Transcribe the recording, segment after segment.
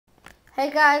Hey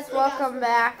guys, welcome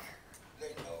back.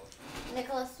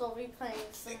 Nicholas will be playing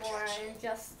some more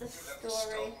Injustice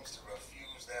Story.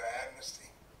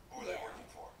 Yeah.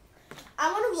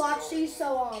 I want to watch these,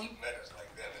 so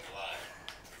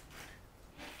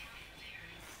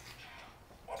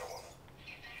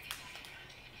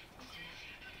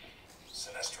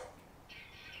Sinestro.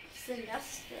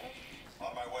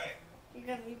 On my way. You're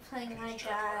gonna be playing my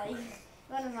guy.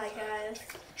 One of my guys.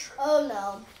 Oh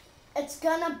no. It's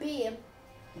gonna be.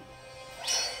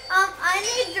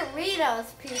 I need Doritos,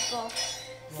 people.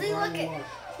 See, look at.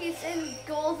 He's in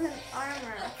golden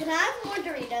armor. Can I have more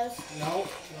Doritos? No,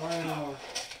 not anymore.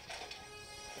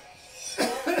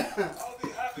 I'll be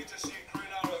happy to see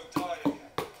Greenarrow die again.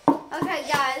 Okay,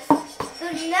 guys.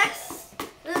 The next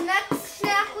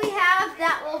snack we have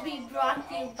that will be brought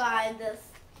to you by this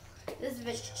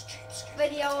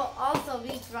video will also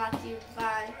be brought to you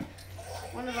by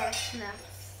one of our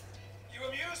snacks. You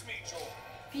amuse me, Joel.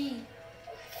 B.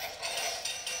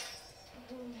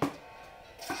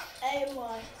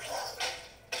 A1.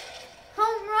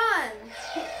 Home run.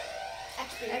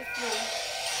 XP. XP.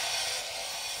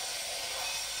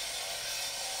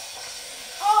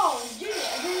 Oh, dude, I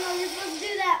didn't know you were supposed to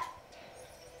do that.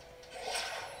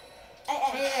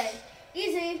 Hey.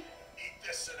 Easy. Eat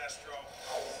this, Sinestro.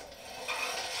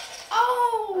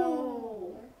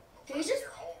 Oh. Did you just?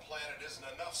 Your home planet isn't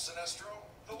enough, Sinestro.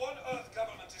 The One Earth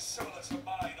government is similar to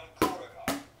mine on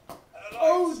Koragar.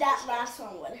 Oh, that last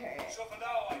one would hurt. So for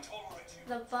now, I tolerate you.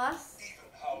 The bus. Even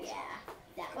how Yeah.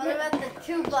 That What would. about the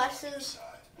two buses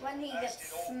when he gets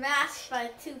smashed by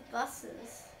two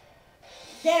buses?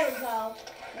 There we go.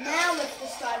 Now let's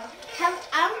just start.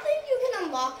 I don't think you can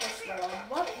unlock this world.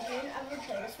 What? Do you ever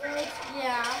play this world?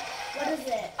 Yeah. What is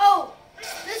it? Oh,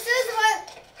 this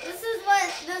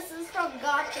is from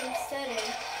Gotham City.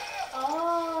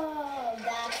 Oh,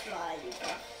 that's why you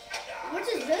can. Which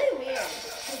is really weird.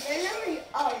 Cause they're never.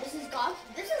 Oh, this is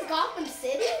Gotham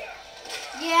City.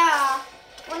 Yeah.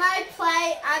 When I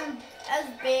play, I'm as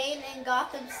Bane in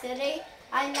Gotham City.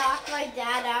 I knock my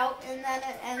dad out, and then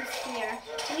it ends here.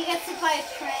 And he gets hit by a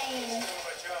train.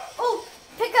 Oh,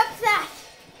 pick up that.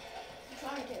 I'm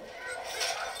trying to.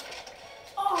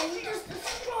 Oh, you just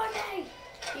destroyed me.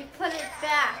 You put it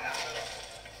back.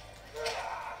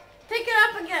 Pick it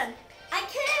up again. I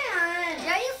can.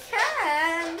 Yeah, you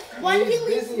can. When he He's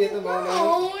leaves busy at the moment.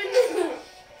 alone.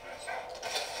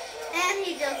 And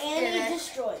he just did And he it.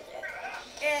 destroyed it.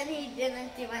 And he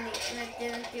didn't do anything. It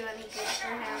didn't do any good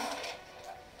for him.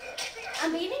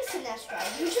 I'm eating Sinestro.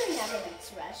 I usually never eat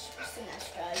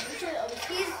Sinestro. I usually always.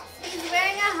 He's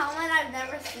wearing a helmet I've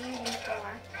never seen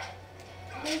before.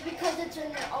 Maybe because it's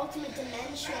in the ultimate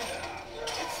dimension.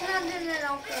 It's not in an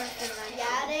ultimate dimension.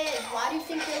 Yeah, it is. Why do you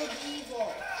think they would be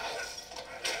evil?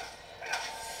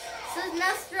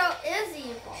 Sinestro is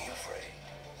evil.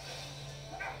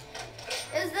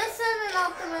 Is this in an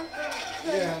ultimate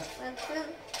dimension?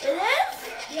 It is?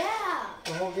 Yeah.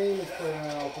 The whole game is played in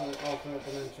an alternate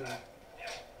dimension.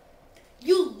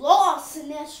 You lost,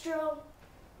 Sinestro.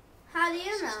 How do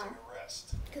you know?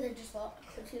 Because I just lost.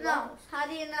 No. How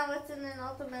do you know it's in an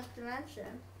ultimate dimension?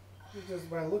 Just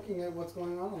by looking at what's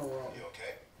going on in the world. You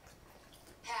okay?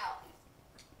 How?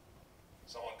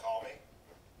 Someone call me?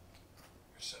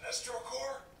 Your Sinestro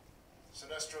Corps?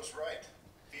 Sinestro's right.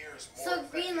 Fear is more So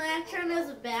effective Green than Lantern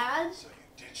willpower. is bad? So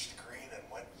you ditched green and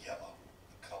went yellow.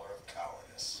 The color of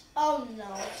cowardice. Oh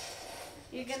no.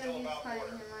 You're gonna Still be about playing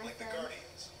order, him like like the that.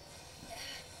 Guardians.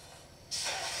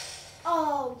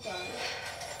 Oh god.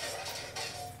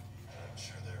 I'm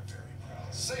sure they're very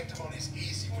proud. Sanctimony's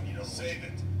easy when you don't save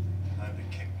it. Time to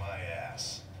kick my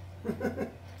ass.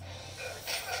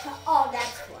 Oh,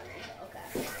 that's funny.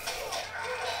 Okay.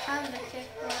 Time to kick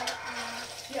my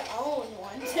ass. Your own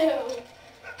one too.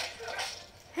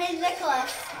 Hey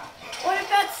Nicholas, what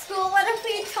if at school? What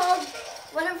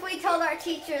if we told our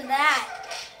teacher that?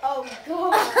 Oh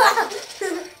god.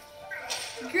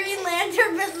 Green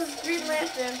Lantern versus Green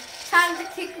Lantern. Time to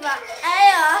kick my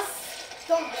ass.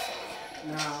 Don't say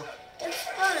No. It's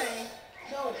funny.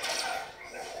 that. No.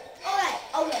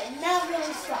 Okay, now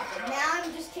really stop it. Now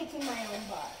I'm just kicking my own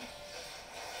butt.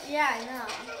 Yeah, I know.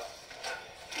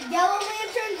 Yellow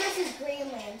Lantern versus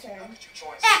Green Lantern. Did you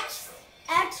join X.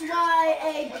 X, Y,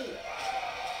 A, B.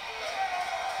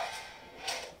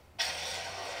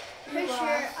 Pretty sure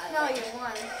I No, you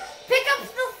won. Pick up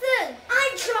the thing. I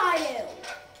try to.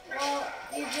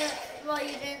 Well,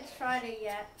 you didn't try to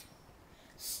yet.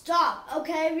 Stop,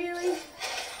 okay, really?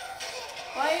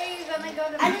 Why are you gonna go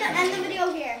to? End the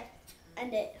video here.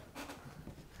 End it.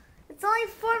 It's only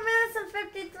 4 minutes and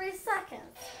 53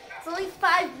 seconds. It's only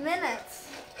 5 minutes.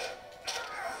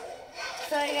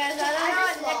 Sorry guys, I I don't know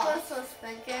just what Nicholas was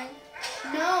thinking.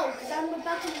 No, because I'm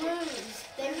about to lose.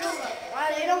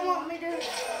 Why They don't want me to.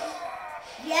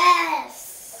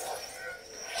 Yes.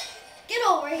 Get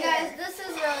over here, Guys, this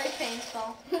is really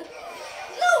painful.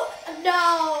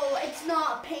 No, it's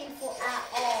not painful at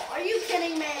all. Are you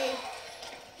kidding me?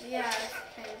 Yeah, it's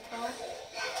painful. Of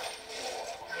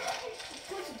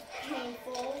course it's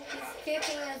painful. He's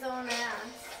kicking his own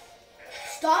ass.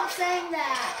 Stop saying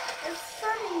that. It's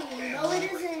funny. No,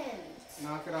 it isn't.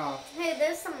 Knock it off. Hey,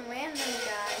 there's some random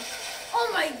guy. Oh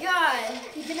my god.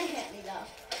 He didn't hit me though.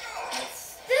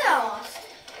 Still.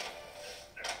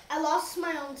 I lost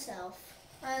my own self.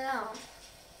 I know.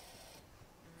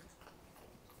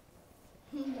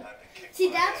 See,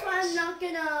 that's why I'm not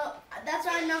gonna. That's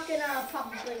why I'm not gonna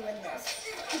probably win this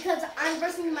because I'm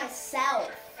versus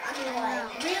myself. I mean,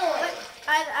 like, really.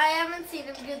 I haven't seen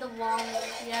him do the wall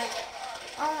move yet.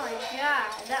 Oh my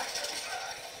god.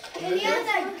 And he has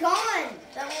that gun.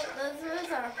 Those moves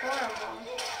are horrible.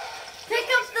 Pick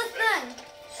up the thing.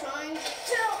 Trying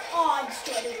to. Oh, I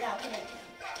destroyed it without hitting him.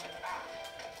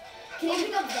 Can you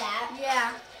pick up that?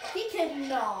 Yeah, He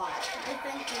cannot. I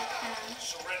think you can.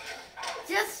 Surrender.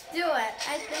 Just do it.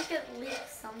 I think it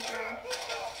leaks something.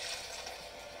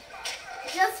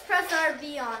 Just press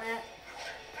RB on it.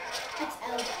 It's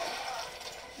elbow.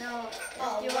 No,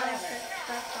 Oh, if you want to whatever.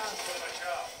 press up.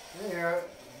 I hear it.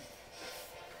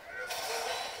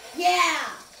 Yeah.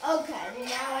 Okay.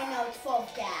 Now I know it's full of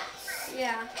gas.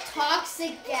 Yeah.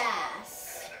 Toxic gas.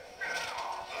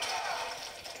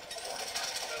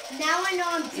 Now I know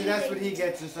I'm See, that's what he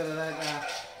gets instead of that.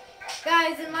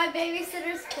 Guys, in my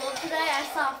babysitter's pool today, I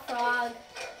saw a frog.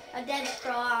 A dead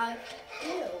frog.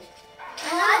 Ew.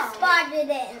 I spotted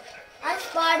it. I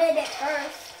spotted it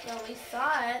first. So we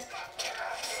saw it.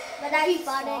 But I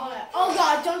spotted it. Oh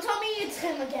god, don't tell me it's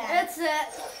him again. That's it.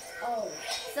 Oh.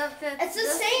 Except It's the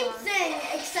this same one. thing,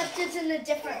 except it's in a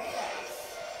different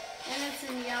place. And it's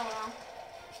in yellow.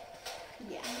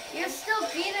 Yeah. You're still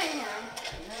beating him.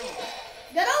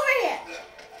 Get over here.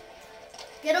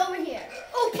 Get over here.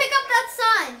 Oh, pick up that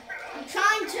sign. I'm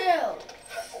trying to.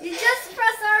 You just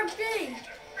press RB.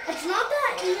 It's not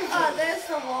that easy. Oh, there's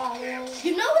the wall.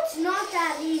 You know it's not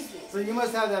that easy. So you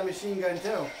must have that machine gun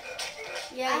too.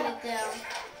 Yeah, you do.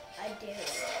 I do.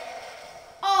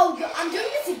 Oh, I'm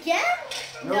doing this again?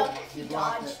 Nope, he you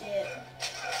blocked dodged it. it.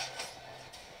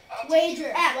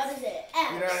 Wager. X. What is it?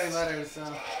 You don't have any X. letters, so. I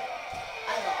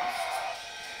lost.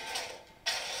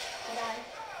 Did I?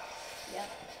 Yep.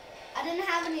 I didn't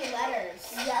have any letters.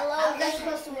 Yellow. How was I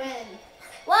supposed to win?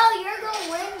 Well, you're going to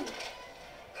win.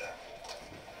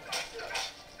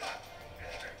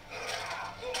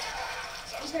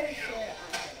 I'm pretty sure I'm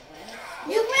gonna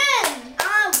win. You win. I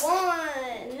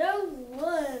won. You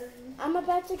won. I'm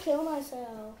about to kill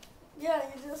myself. Yeah,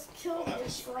 you just killed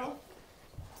yourself. And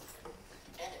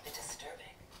a bit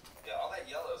disturbing. Yeah, all that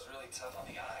yellow is really tough on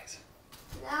the eyes.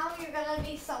 Now you're going to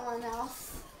be someone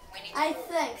else. We need I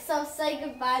think. So say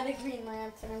goodbye to Green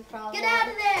Lantern, probably. Get out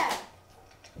of there.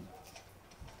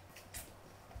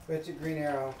 Bet you Green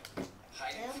Arrow.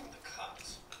 hiding from the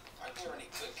cops. Aren't there any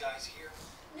good guys here?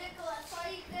 Nicholas, are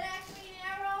you good at Green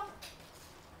Arrow?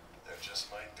 There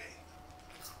just might be.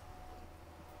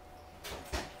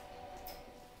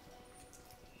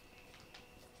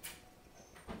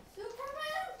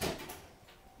 Superman?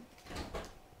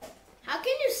 How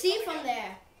can you see from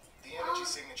there? The energy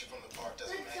signature from the park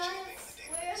doesn't match anything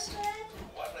in the database.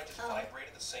 Why don't I just vibrate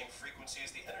at the same frequency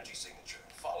as the energy signature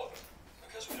and follow them?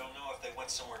 Because we don't know if they went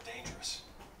somewhere dangerous.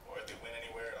 Or if they went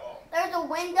anywhere at all. There's a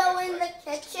window in the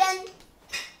kitchen.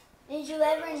 Did you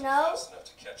ever know? Close enough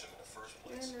to catch them in the first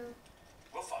place.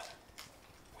 We'll find them.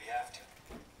 We have to.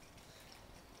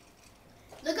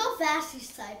 Look how fast he's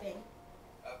typing.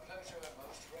 A pleasure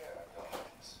most rare, Your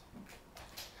Highness.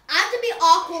 I have to be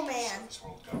Aquaman. Service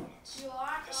world governance. You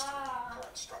are? History, Ah.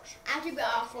 current structure. I have to be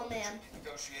Aquaman.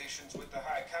 Negotiations with the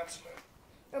High Counselor.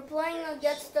 We're playing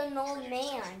against an old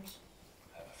man.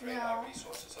 I'm afraid No. our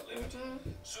resources are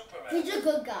limited. Superman He's a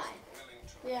good guy. willing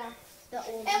to Yeah. The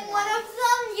old And man. one of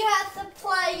them, you have to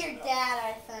play your dad,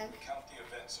 I think. recount the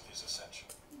events of his ascension.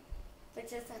 Which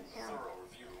isn't him. Thorough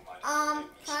review might Can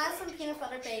I have some peanut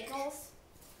butter bagels?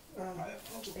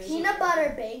 Peanut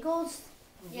butter bagels?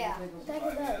 Yeah. Type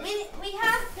of those. We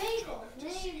have bagels.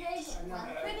 Many bagels.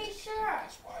 I'm pretty sure.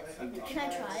 Can I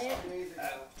try it?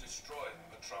 And destroy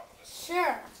Metropolis.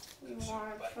 Sure. You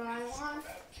want to try one?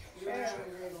 Yes.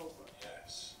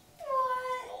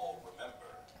 What? We all remember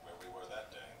where we were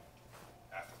that day.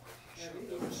 After completion of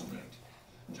no restraint.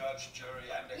 Judge,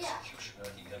 jury, and executioner,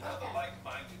 he and other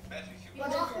like-minded meta-humans What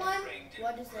is it? reigned in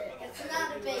What is it? criminal It's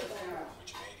not a bagel.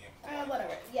 which made him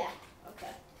Whatever. Yeah. Okay.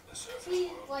 surface Please,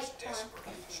 world like, was desperate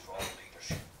for strong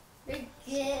leadership.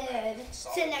 You're good.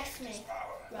 Sit next to me.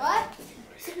 What?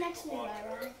 Sit next to me,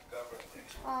 Byron.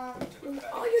 Oh,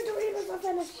 your Doritos are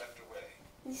finished.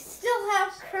 you still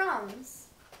have crumbs.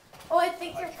 Oh, I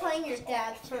think you're playing your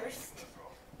dad first.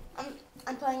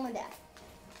 I'm playing my dad.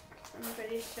 I'm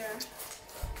pretty sure.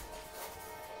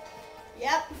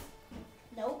 Yep.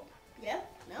 Nope.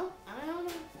 Yep. No. I don't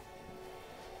know.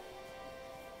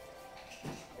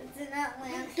 It's in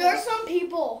Atlanta. There are some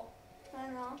people. I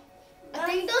know. I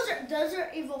think those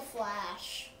are Evil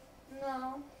Flash.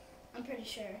 No. I'm pretty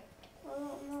sure. I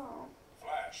don't know.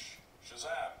 Flash,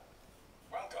 Shazam,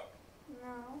 welcome.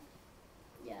 No.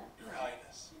 Yeah. Your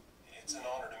Highness, it's an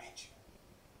honor to meet you.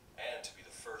 And to be the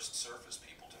first surface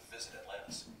people to visit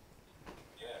Atlantis.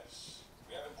 Yes,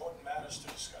 we have important matters to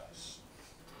discuss.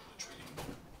 The treaty,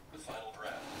 the final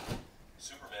draft.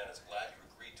 Superman is glad you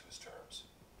agreed to his terms.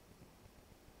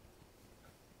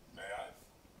 May I?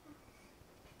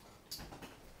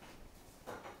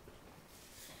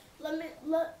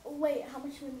 Wait, how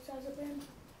much minutes has it been?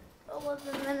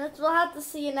 11 minutes. We'll have to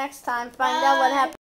see you next time. Find out what happened.